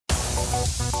Hey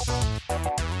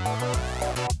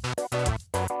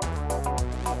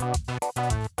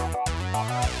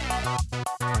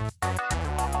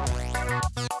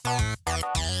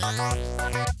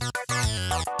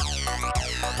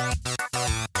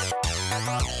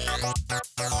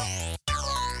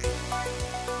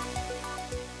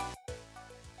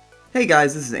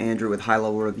guys, this is Andrew with High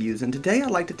Level Reviews, and today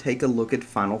I'd like to take a look at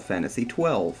Final Fantasy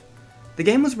XII. The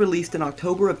game was released in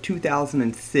October of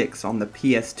 2006 on the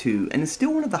PS2 and is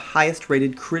still one of the highest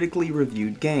rated critically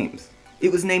reviewed games.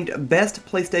 It was named Best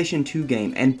PlayStation 2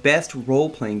 Game and Best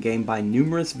Role-Playing Game by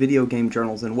numerous video game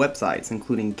journals and websites,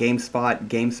 including GameSpot,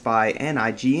 GameSpy, and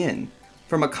IGN.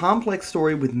 From a complex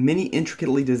story with many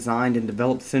intricately designed and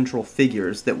developed central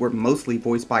figures that were mostly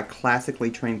voiced by classically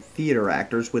trained theater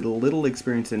actors with little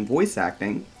experience in voice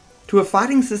acting, to a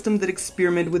fighting system that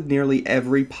experimented with nearly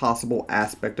every possible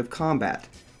aspect of combat,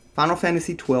 Final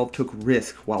Fantasy XII took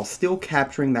risk while still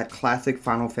capturing that classic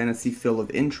Final Fantasy feel of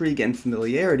intrigue and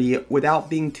familiarity without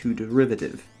being too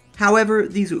derivative. However,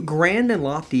 these grand and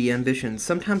lofty ambitions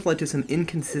sometimes led to some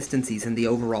inconsistencies in the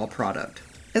overall product.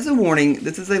 As a warning,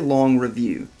 this is a long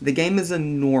review. The game is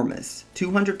enormous,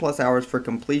 200 plus hours for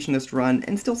completionist run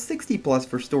and still 60 plus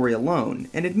for story alone,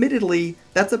 and admittedly,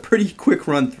 that's a pretty quick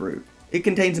run through. It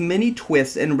contains many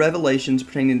twists and revelations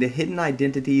pertaining to hidden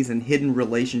identities and hidden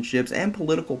relationships and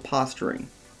political posturing.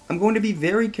 I'm going to be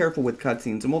very careful with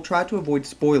cutscenes and will try to avoid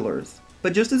spoilers,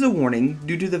 but just as a warning,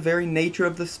 due to the very nature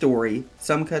of the story,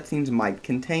 some cutscenes might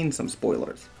contain some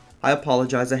spoilers. I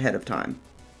apologize ahead of time.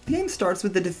 The game starts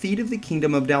with the defeat of the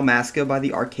Kingdom of Dalmasca by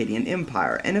the Arcadian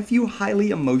Empire, and a few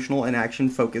highly emotional and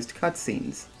action-focused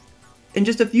cutscenes. In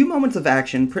just a few moments of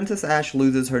action, Princess Ashe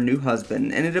loses her new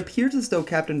husband, and it appears as though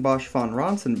Captain Bosch von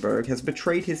Ronsenberg has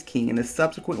betrayed his king and is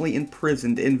subsequently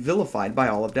imprisoned and vilified by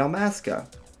all of Dalmasca.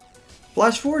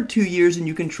 Flash forward 2 years and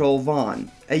you control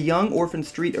Vaughn, a young orphan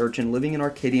street urchin living in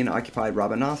Arcadian-occupied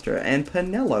Rabanastre, and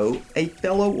Penelo, a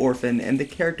fellow orphan and the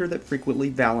character that frequently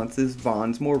balances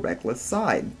Vaughn's more reckless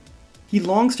side. He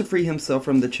longs to free himself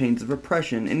from the chains of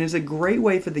oppression, and is a great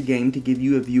way for the game to give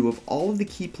you a view of all of the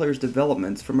key players'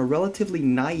 developments from a relatively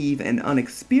naive and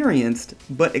unexperienced,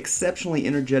 but exceptionally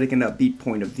energetic and upbeat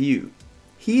point of view.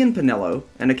 He and Penelo,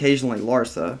 and occasionally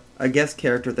Larsa, a guest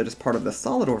character that is part of the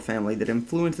Solidor family that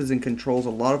influences and controls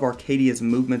a lot of Arcadia's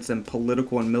movements and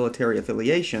political and military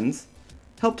affiliations,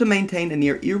 help to maintain a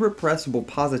near irrepressible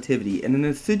positivity and an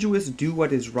assiduous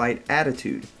do-what-is-right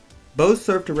attitude. Both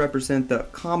serve to represent the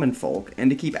common folk and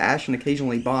to keep Ashe and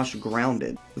occasionally Bosch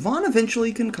grounded. Vaughn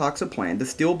eventually concocts a plan to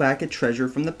steal back a treasure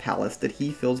from the palace that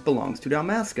he feels belongs to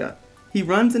Dalmasca. He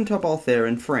runs into Balthair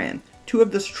and Fran, two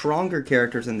of the stronger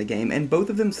characters in the game, and both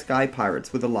of them sky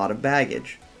pirates with a lot of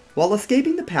baggage. While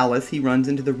escaping the palace, he runs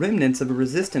into the remnants of a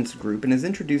resistance group and is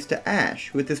introduced to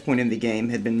Ashe, who at this point in the game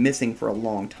had been missing for a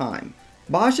long time.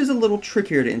 Bosch is a little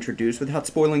trickier to introduce without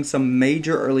spoiling some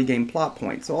major early game plot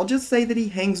points, so I'll just say that he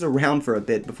hangs around for a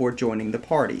bit before joining the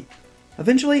party.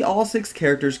 Eventually, all 6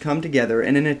 characters come together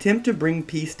in an attempt to bring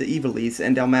peace to Ivalice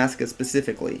and Dalmasca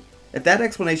specifically. If that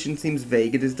explanation seems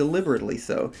vague, it is deliberately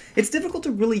so. It's difficult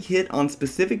to really hit on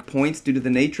specific points due to the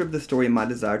nature of the story and my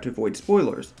desire to avoid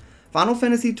spoilers. Final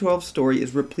Fantasy XII's story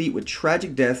is replete with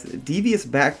tragic deaths, devious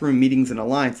backroom meetings and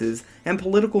alliances, and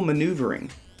political maneuvering.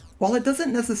 While it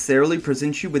doesn't necessarily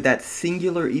present you with that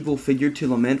singular evil figure to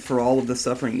lament for all of the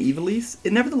suffering Ivalice,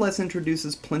 it nevertheless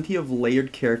introduces plenty of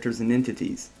layered characters and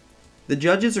entities. The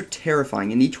judges are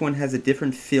terrifying and each one has a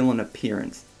different feel and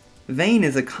appearance. Vayne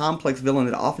is a complex villain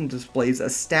that often displays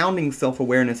astounding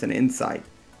self-awareness and insight.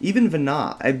 Even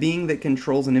Vana, a being that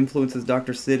controls and influences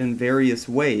Dr. Cid in various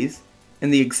ways,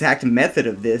 and the exact method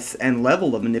of this and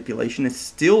level of manipulation is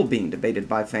still being debated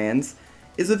by fans,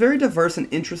 is a very diverse and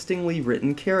interestingly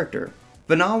written character.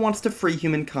 Vana wants to free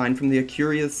humankind from the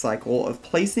Acuria's cycle of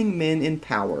placing men in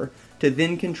power to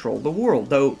then control the world,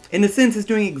 though in a sense is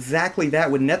doing exactly that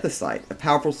with Nethicite, a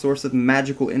powerful source of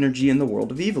magical energy in the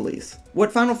world of Ivalice.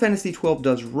 What Final Fantasy XII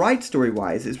does right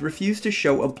story-wise is refuse to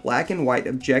show a black and white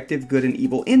objective good and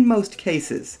evil in most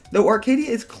cases. Though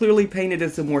Arcadia is clearly painted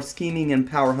as a more scheming and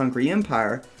power-hungry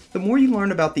empire, the more you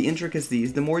learn about the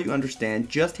intricacies, the more you understand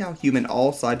just how human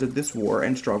all sides of this war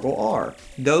and struggle are.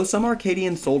 Though some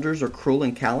Arcadian soldiers are cruel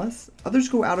and callous, others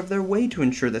go out of their way to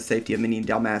ensure the safety of many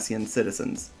Dalmatian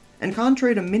citizens. And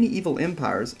contrary to many evil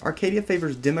empires, Arcadia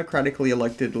favors democratically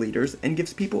elected leaders and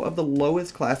gives people of the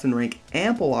lowest class and rank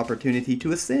ample opportunity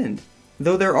to ascend.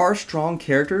 Though there are strong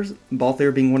characters,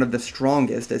 Balthair being one of the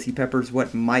strongest as he peppers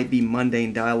what might be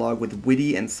mundane dialogue with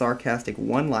witty and sarcastic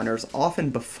one-liners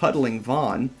often befuddling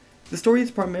Vaughn, The story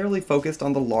is primarily focused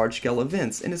on the large-scale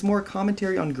events and is more a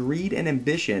commentary on greed and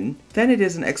ambition than it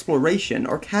is an exploration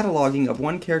or cataloging of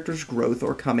one character's growth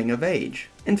or coming of age.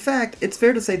 In fact, it's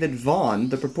fair to say that Vaughn,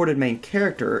 the purported main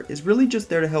character, is really just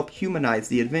there to help humanize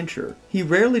the adventure. He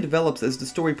rarely develops as the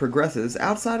story progresses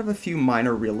outside of a few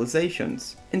minor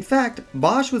realizations. In fact,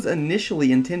 Bosch was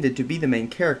initially intended to be the main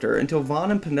character until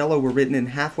Vaughn and Penello were written in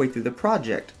halfway through the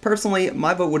project. Personally,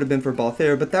 my vote would have been for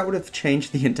Balthair, but that would have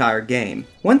changed the entire game.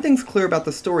 One thing's clear about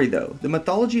the story though, the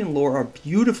mythology and lore are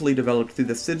beautifully developed through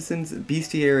the citizens,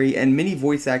 bestiary, and many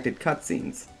voice-acted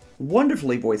cutscenes.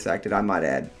 Wonderfully voice acted, I might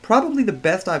add. Probably the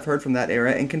best I've heard from that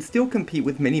era and can still compete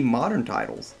with many modern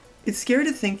titles. It's scary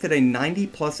to think that a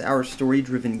 90-plus hour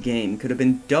story-driven game could have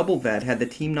been double that had the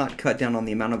team not cut down on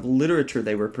the amount of literature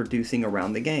they were producing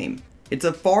around the game. It's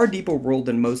a far deeper world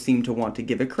than most seem to want to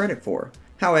give it credit for.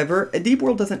 However, a deep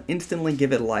world doesn't instantly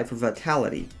give it life or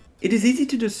vitality. It is easy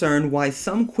to discern why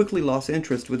some quickly lost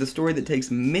interest with a story that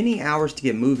takes many hours to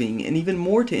get moving and even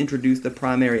more to introduce the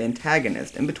primary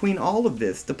antagonist, and between all of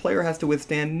this, the player has to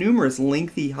withstand numerous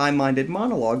lengthy, high-minded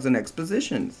monologues and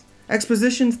expositions.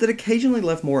 Expositions that occasionally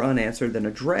left more unanswered than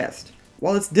addressed.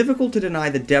 While it's difficult to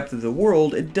deny the depth of the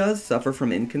world, it does suffer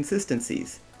from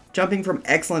inconsistencies. Jumping from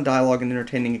excellent dialogue and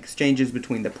entertaining exchanges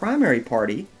between the primary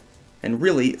party, and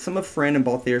really, some of Fran and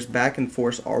Balthair's back and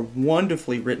forth are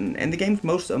wonderfully written, and the game's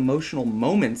most emotional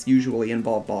moments usually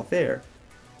involve Balthair.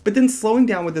 But then slowing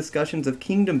down with discussions of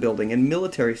kingdom building and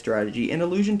military strategy and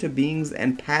allusion to beings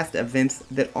and past events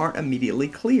that aren't immediately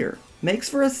clear, makes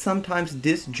for a sometimes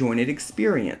disjointed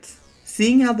experience.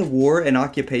 Seeing how the war and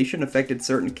occupation affected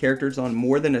certain characters on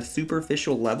more than a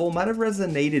superficial level might have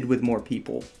resonated with more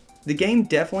people. The game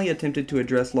definitely attempted to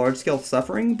address large-scale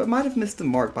suffering, but might have missed the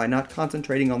mark by not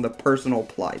concentrating on the personal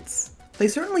plights. They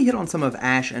certainly hit on some of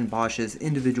Ash and Bosch's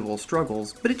individual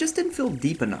struggles, but it just didn't feel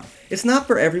deep enough. It's not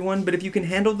for everyone, but if you can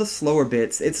handle the slower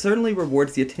bits, it certainly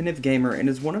rewards the attentive gamer and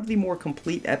is one of the more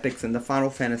complete epics in the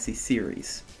Final Fantasy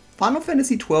series. Final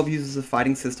Fantasy XII uses a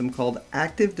fighting system called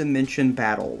Active Dimension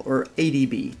Battle, or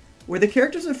ADB, where the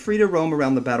characters are free to roam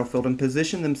around the battlefield and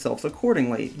position themselves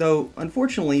accordingly, though,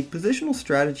 unfortunately, positional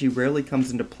strategy rarely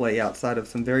comes into play outside of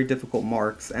some very difficult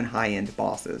marks and high-end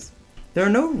bosses. There are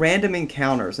no random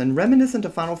encounters, and reminiscent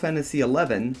of Final Fantasy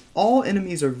XI, all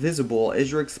enemies are visible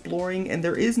as you're exploring and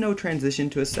there is no transition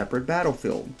to a separate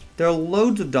battlefield. There are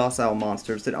loads of docile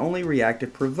monsters that only react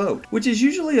if provoked, which is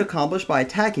usually accomplished by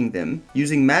attacking them,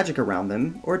 using magic around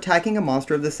them, or attacking a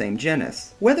monster of the same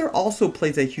genus. Weather also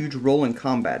plays a huge role in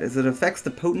combat as it affects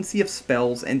the potency of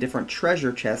spells and different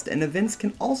treasure chests, and events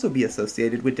can also be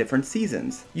associated with different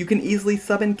seasons. You can easily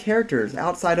sub in characters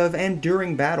outside of and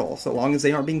during battle, so long as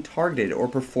they aren't being targeted or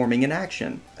performing an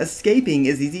action. Escaping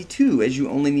is easy too, as you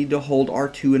only need to hold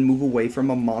R2 and move away from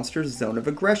a monster's zone of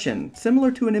aggression, similar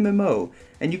to an MMO,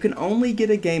 and you can only get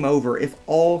a game over if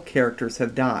all characters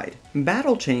have died.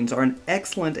 Battle chains are an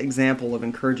excellent example of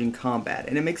encouraging combat,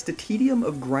 and it makes the tedium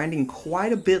of grinding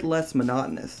quite a bit less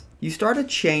monotonous. You start a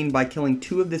chain by killing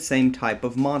two of the same type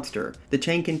of monster. The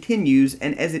chain continues,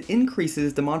 and as it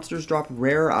increases, the monsters drop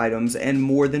rarer items and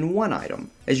more than one item.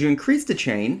 As you increase the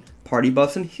chain, party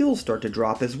buffs and heals start to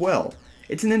drop as well.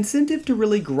 It's an incentive to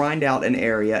really grind out an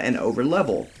area and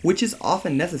overlevel, which is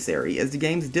often necessary as the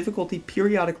game's difficulty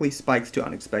periodically spikes to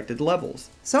unexpected levels.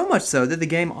 So much so that the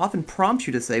game often prompts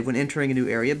you to save when entering a new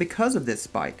area because of this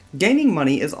spike. Gaining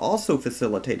money is also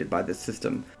facilitated by this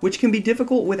system, which can be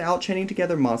difficult without chaining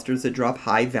together monsters that drop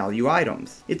high value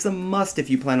items. It's a must if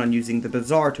you plan on using the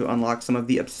Bazaar to unlock some of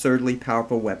the absurdly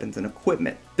powerful weapons and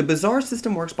equipment. The Bazaar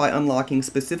system works by unlocking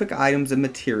specific items and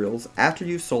materials after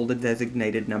you've sold a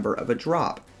designated number of a drop.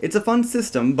 It's a fun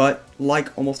system, but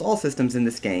like almost all systems in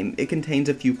this game, it contains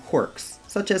a few quirks,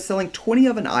 such as selling 20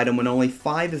 of an item when only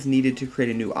 5 is needed to create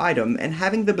a new item, and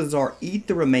having the Bazaar eat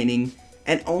the remaining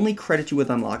and only credit you with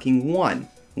unlocking 1,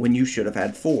 when you should have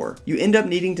had 4. You end up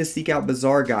needing to seek out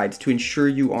Bazaar guides to ensure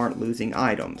you aren't losing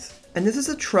items. And this is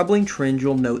a troubling trend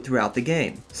you'll note throughout the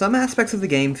game. Some aspects of the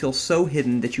game feel so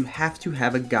hidden that you have to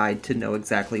have a guide to know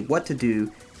exactly what to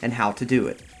do and how to do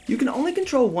it. You can only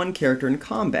control one character in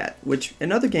combat, which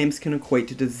in other games can equate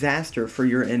to disaster for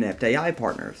your inept AI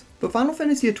partners. But Final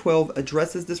Fantasy XII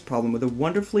addresses this problem with a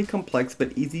wonderfully complex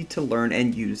but easy to learn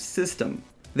and use system.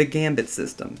 The Gambit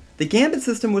system. The Gambit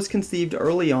system was conceived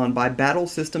early on by battle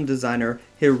system designer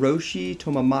Hiroshi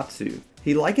Tomomatsu.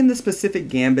 He likened the specific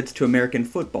gambits to American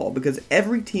football because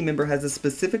every team member has a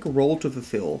specific role to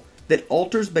fulfill that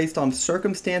alters based on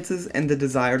circumstances and the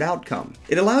desired outcome.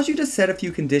 It allows you to set a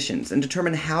few conditions and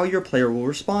determine how your player will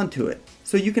respond to it.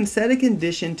 So you can set a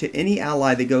condition to any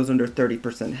ally that goes under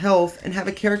 30% health and have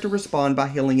a character respond by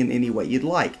healing in any way you'd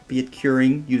like, be it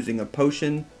curing, using a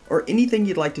potion, or anything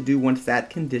you'd like to do once that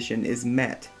condition is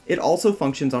met. It also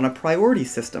functions on a priority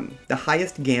system. The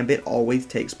highest gambit always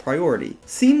takes priority.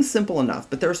 Seems simple enough,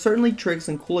 but there are certainly tricks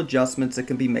and cool adjustments that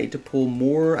can be made to pull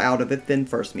more out of it than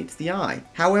first meets the eye.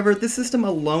 However, this system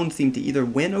alone seemed to either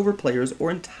win over players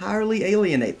or entirely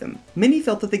alienate them. Many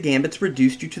felt that the gambits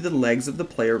reduced you to the legs of the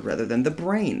player rather than the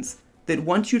brains. That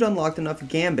once you'd unlocked enough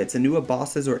gambits and knew a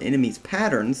boss's or enemy's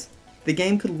patterns, the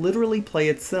game could literally play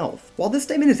itself. While this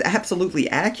statement is absolutely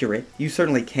accurate, you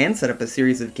certainly can set up a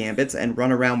series of gambits and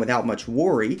run around without much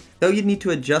worry, though you'd need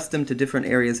to adjust them to different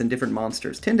areas and different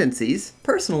monsters' tendencies.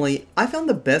 Personally, I found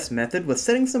the best method was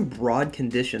setting some broad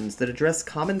conditions that address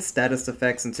common status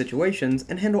effects and situations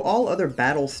and handle all other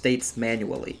battle states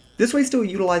manually. This way still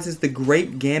utilizes the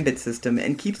great gambit system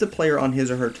and keeps the player on his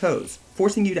or her toes,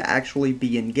 forcing you to actually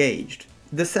be engaged.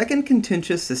 The second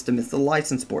contentious system is the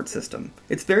license board system.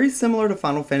 It's very similar to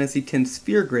Final Fantasy X's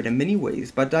Sphere Grid in many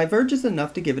ways, but diverges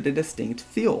enough to give it a distinct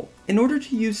feel. In order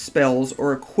to use spells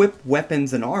or equip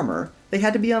weapons and armor, they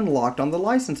had to be unlocked on the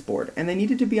license board, and they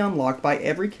needed to be unlocked by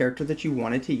every character that you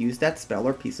wanted to use that spell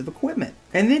or piece of equipment.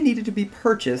 And then needed to be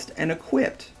purchased and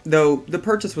equipped, though the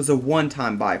purchase was a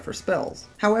one-time buy for spells.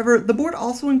 However, the board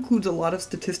also includes a lot of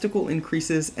statistical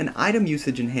increases and item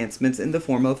usage enhancements in the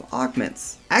form of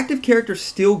augments. Active characters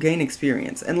still gain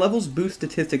experience, and levels boost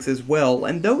statistics as well,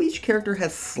 and though each character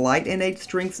has slight innate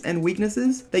strengths and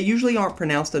weaknesses, they usually aren't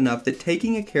pronounced enough that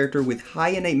taking a character with high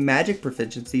innate magic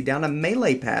proficiency down a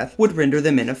melee path would render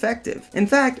them ineffective. In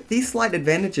fact, these slight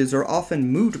advantages are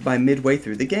often moot by midway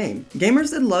through the game. Gamers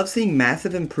that love seeing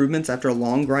massive improvements after a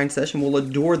long grind session will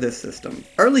adore this system.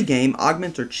 Early game,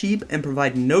 augments are cheap and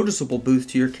provide noticeable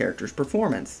boosts to your character's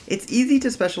performance. It's easy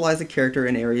to specialize a character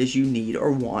in areas you need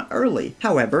or want early.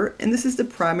 However, and this is the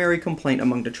primary complaint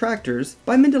among detractors,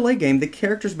 by mid to late game the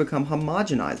characters become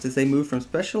homogenized as they move from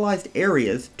specialized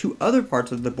areas to other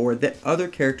parts of the board that other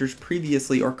characters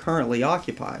previously or currently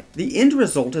occupy. The end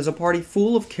result is a party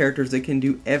full of characters that can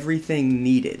do everything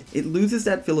needed. It loses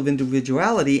that feel of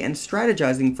individuality and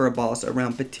strategizing for a boss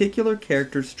around particular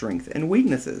characters' strengths and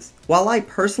weaknesses. While I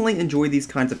personally enjoy these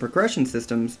kinds of progression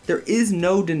systems, there is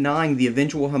no denying the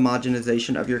eventual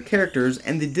homogenization of your characters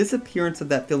and the disappearance of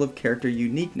that feel of character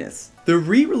uniqueness. The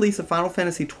re-release of Final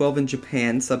Fantasy XII in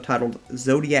Japan, subtitled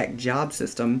Zodiac Job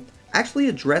System, actually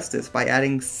addressed this by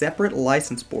adding separate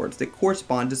license boards that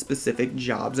correspond to specific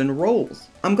jobs and roles.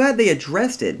 I'm glad they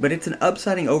addressed it, but it's an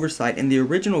upsetting oversight in the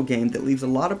original game that leaves a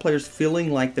lot of players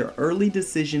feeling like their early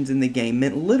decisions in the game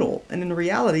meant little, and in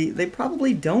reality, they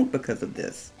probably don't because of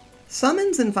this.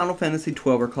 Summons in Final Fantasy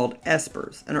XII are called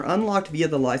espers, and are unlocked via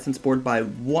the license board by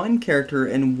one character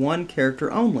and one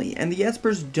character only, and the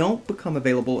espers don't become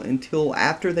available until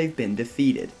after they've been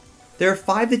defeated. There are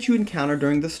 5 that you encounter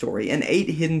during the story, and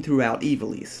 8 hidden throughout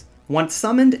Ivalice. Once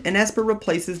summoned, an Esper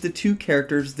replaces the 2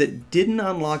 characters that didn't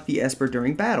unlock the Esper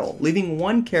during battle, leaving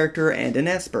 1 character and an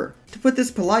Esper. To put this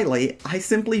politely, I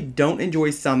simply don't enjoy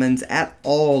summons at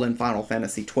all in Final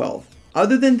Fantasy XII.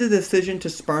 Other than the decision to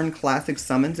spurn classic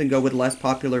summons and go with less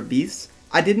popular beasts,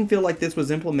 I didn't feel like this was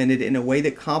implemented in a way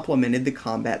that complemented the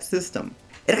combat system.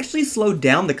 It actually slowed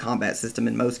down the combat system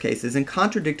in most cases and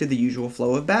contradicted the usual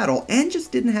flow of battle, and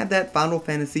just didn't have that Final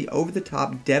Fantasy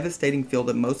over-the-top devastating feel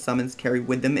that most summons carry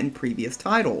with them in previous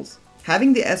titles.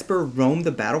 Having the Esper roam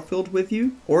the battlefield with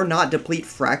you, or not deplete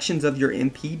fractions of your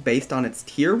MP based on its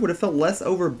tier, would have felt less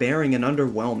overbearing and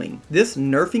underwhelming. This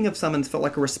nerfing of summons felt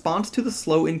like a response to the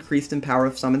slow increase in power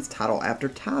of summons title after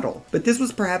title, but this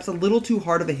was perhaps a little too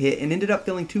hard of a hit and ended up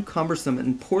feeling too cumbersome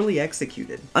and poorly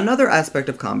executed. Another aspect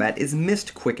of combat is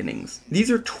missed quickenings.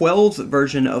 These are 12's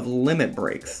version of limit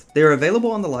breaks. They are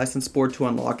available on the license board to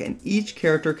unlock, and each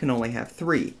character can only have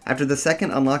 3. After the second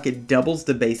unlock, it doubles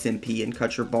the base MP and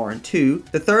cuts your bar in 2.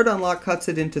 The third unlock cuts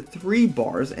it into 3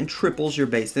 bars and triples your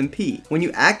base MP. When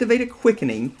you activate a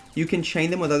quickening, you can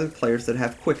chain them with other players that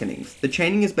have quickenings. The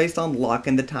chaining is based on luck,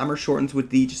 and the timer shortens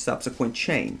with each subsequent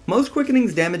chain. Most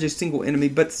quickenings damage a single enemy,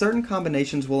 but certain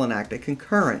combinations will enact a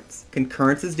concurrence.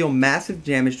 Concurrences deal massive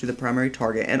damage to the primary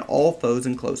target and all foes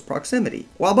in close proximity.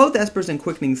 While both espers and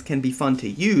quickenings can be fun to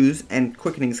use, and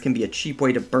quickenings can be a cheap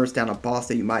way to burst down a boss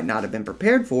that you might not have been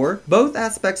prepared for, both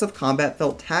aspects of combat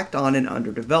felt tacked on and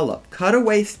underdeveloped.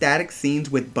 cutaway static scenes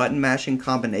with button mashing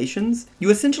combinations. You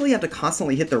essentially have to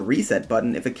constantly hit the reset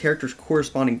button if a character's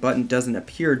corresponding button doesn't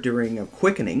appear during a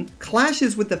quickening.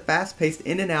 Clashes with the fast-paced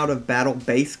in and out of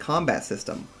battle-based combat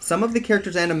system. Some of the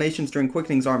characters' animations during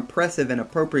quickenings are impressive and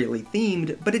appropriately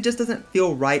themed, but it just doesn't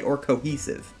feel right or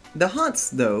cohesive. The hunts,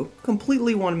 though,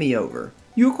 completely won me over.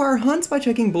 You acquire hunts by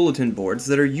checking bulletin boards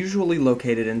that are usually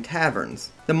located in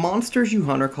taverns. The monsters you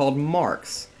hunt are called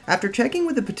marks. After checking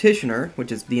with the petitioner,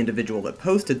 which is the individual that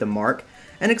posted the mark,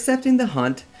 and accepting the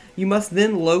hunt, you must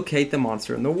then locate the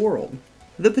monster in the world.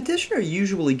 The petitioner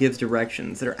usually gives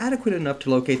directions that are adequate enough to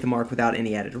locate the mark without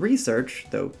any added research,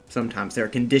 though sometimes there are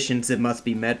conditions that must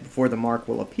be met before the mark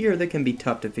will appear that can be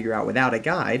tough to figure out without a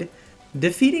guide.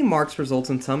 Defeating marks results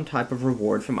in some type of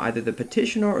reward from either the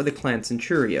petitioner or the clan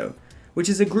Centurio, which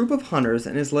is a group of hunters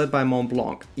and is led by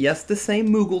MontBlanc, yes, the same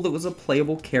Moogle that was a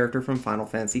playable character from Final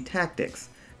Fantasy Tactics.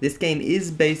 This game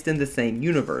is based in the same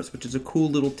universe, which is a cool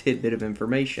little tidbit of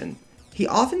information. He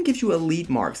often gives you elite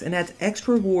marks and adds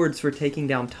extra rewards for taking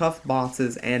down tough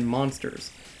bosses and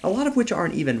monsters, a lot of which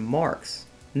aren't even marks.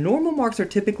 Normal marks are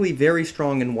typically very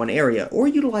strong in one area, or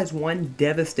utilize one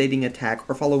devastating attack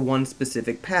or follow one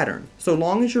specific pattern. So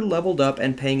long as you're leveled up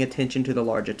and paying attention to the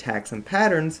large attacks and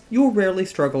patterns, you will rarely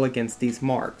struggle against these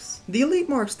marks. The elite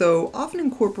marks, though, often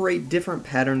incorporate different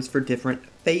patterns for different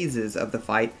phases of the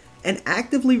fight, and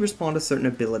actively respond to certain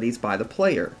abilities by the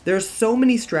player. There are so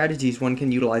many strategies one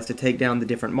can utilize to take down the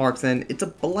different marks, and it's a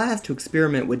blast to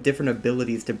experiment with different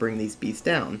abilities to bring these beasts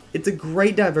down. It's a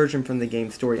great diversion from the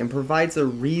game's story and provides a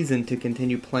reason to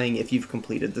continue playing if you've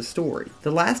completed the story.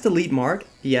 The last elite mark,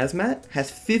 Yasmat,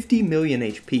 has 50 million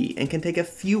HP and can take a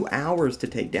few hours to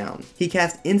take down. He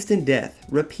casts instant death,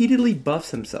 repeatedly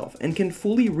buffs himself, and can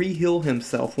fully re-heal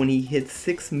himself when he hits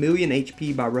 6 million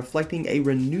HP by reflecting a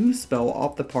renew spell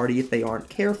off the party if they aren't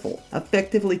careful,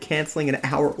 effectively canceling an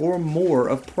hour or more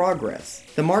of progress.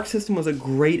 The mark system was a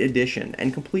great addition,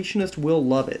 and completionists will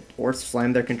love it, or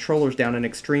slam their controllers down in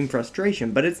extreme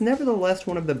frustration, but it's nevertheless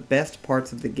one of the best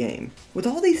parts of the game. With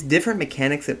all these different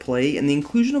mechanics at play, and the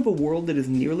inclusion of a world that is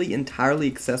nearly entirely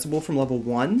accessible from level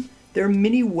 1, there are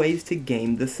many ways to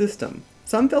game the system.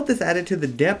 Some felt this added to the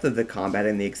depth of the combat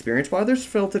and the experience, while others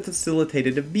felt it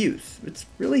facilitated abuse. It's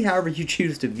really however you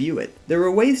choose to view it. There were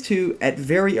ways to, at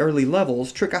very early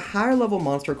levels, trick a higher level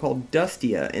monster called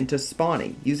Dustia into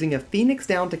spawning, using a Phoenix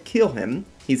down to kill him,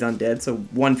 he's undead so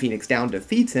one Phoenix down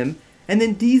defeats him, and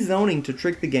then de-zoning to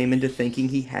trick the game into thinking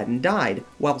he hadn't died,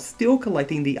 while still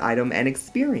collecting the item and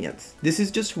experience. This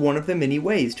is just one of the many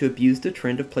ways to abuse the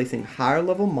trend of placing higher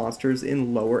level monsters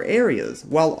in lower areas,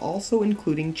 while also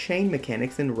including chain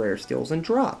mechanics in rare steals and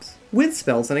drops, with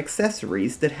spells and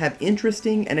accessories that have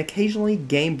interesting and occasionally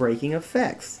game-breaking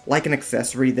effects, like an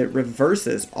accessory that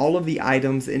reverses all of the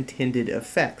item's intended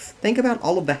effects. Think about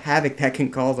all of the havoc that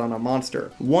can cause on a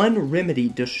monster. One remedy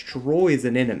destroys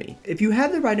an enemy. If you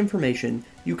have the right information,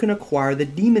 you can acquire the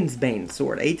Demon's Bane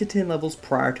sword 8 to 10 levels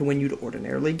prior to when you'd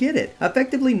ordinarily get it,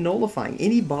 effectively nullifying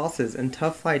any bosses and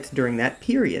tough fights during that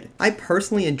period. I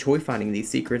personally enjoy finding these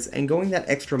secrets and going that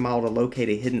extra mile to locate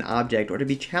a hidden object or to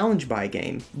be challenged by a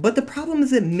game, but the problem is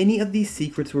that many of these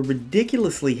secrets were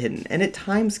ridiculously hidden and at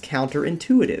times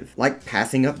counterintuitive, like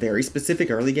passing up very specific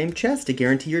early game chests to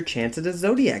guarantee your chance at a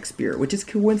Zodiac Spear, which is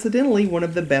coincidentally one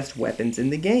of the best weapons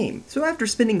in the game. So after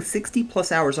spending 60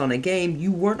 plus hours on a game,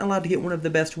 you weren't allowed to get one of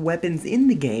the best weapons in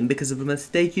the game because of a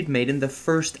mistake you'd made in the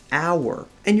first hour.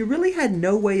 And you really had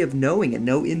no way of knowing and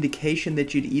no indication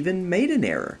that you'd even made an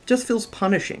error. It just feels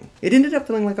punishing. It ended up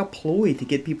feeling like a ploy to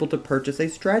get people to purchase a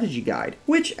strategy guide,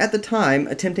 which at the time,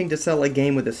 attempting to sell a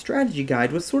game with a strategy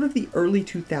guide was sort of the early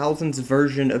 2000s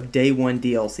version of day one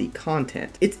DLC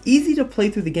content. It's easy to play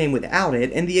through the game without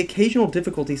it, and the occasional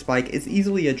difficulty spike is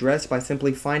easily addressed by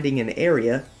simply finding an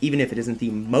area, even if it isn't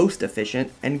the most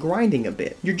efficient, and grinding a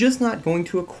bit. You're just not going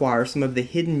to acquire some of the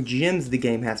hidden gems the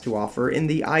game has to offer in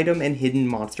the item and hidden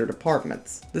monster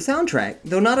departments. The soundtrack,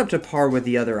 though not up to par with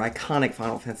the other iconic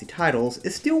Final Fantasy titles,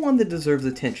 is still one that deserves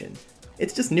attention.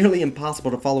 It's just nearly impossible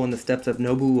to follow in the steps of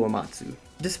Nobuo Uematsu.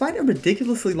 Despite a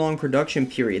ridiculously long production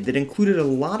period that included a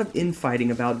lot of infighting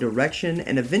about direction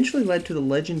and eventually led to the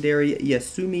legendary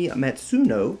Yasumi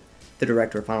Matsuno, the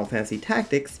director of Final Fantasy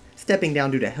Tactics, stepping down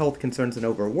due to health concerns and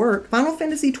overwork, Final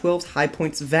Fantasy XII's high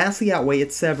points vastly outweigh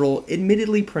its several,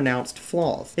 admittedly pronounced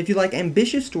flaws. If you like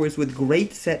ambitious stories with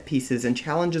great set pieces and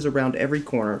challenges around every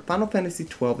corner, Final Fantasy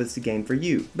XII is the game for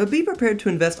you. But be prepared to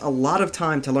invest a lot of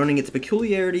time to learning its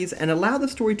peculiarities and allow the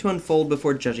story to unfold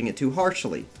before judging it too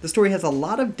harshly. The story has a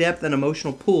lot of depth and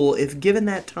emotional pull if given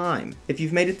that time. If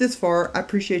you've made it this far, I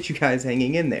appreciate you guys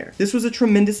hanging in there. This was a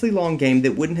tremendously long game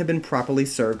that wouldn't have been properly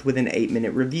served with an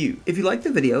 8-minute review. If you liked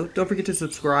the video, don't forget to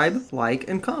subscribe, like,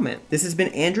 and comment. This has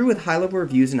been Andrew with High Level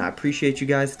Reviews, and I appreciate you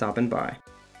guys stopping by.